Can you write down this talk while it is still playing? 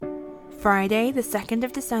Friday, the 2nd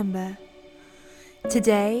of December.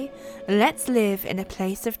 Today, let's live in a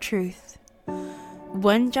place of truth.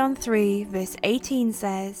 1 John 3 verse 18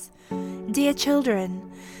 says, "Dear children,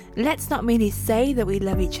 let's not merely say that we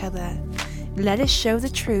love each other. Let us show the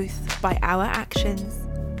truth by our actions."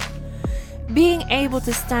 Being able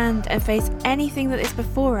to stand and face anything that is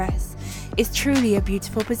before us is truly a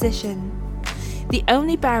beautiful position. The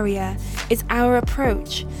only barrier is our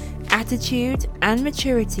approach, attitude, and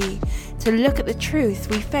maturity to look at the truth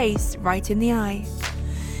we face right in the eye.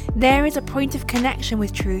 There is a point of connection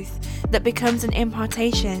with truth that becomes an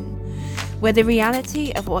impartation, where the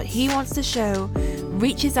reality of what He wants to show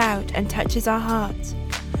reaches out and touches our heart.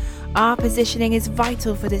 Our positioning is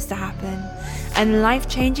vital for this to happen, and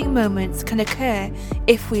life-changing moments can occur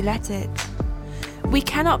if we let it. We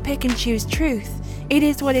cannot pick and choose truth, it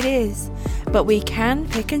is what it is, but we can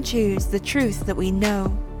pick and choose the truth that we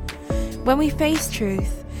know. When we face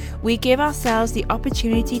truth, we give ourselves the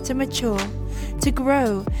opportunity to mature, to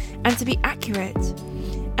grow, and to be accurate.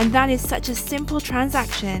 And that is such a simple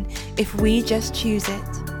transaction if we just choose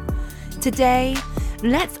it. Today,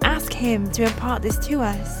 let's ask Him to impart this to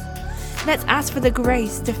us. Let's ask for the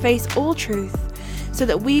grace to face all truth so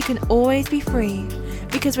that we can always be free,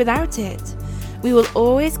 because without it, we will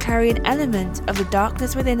always carry an element of the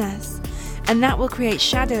darkness within us, and that will create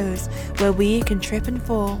shadows where we can trip and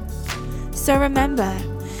fall. So remember,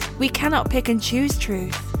 we cannot pick and choose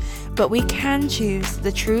truth, but we can choose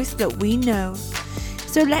the truth that we know.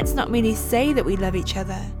 So let's not merely say that we love each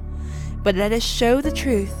other, but let us show the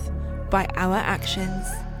truth by our actions.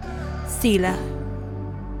 Selah.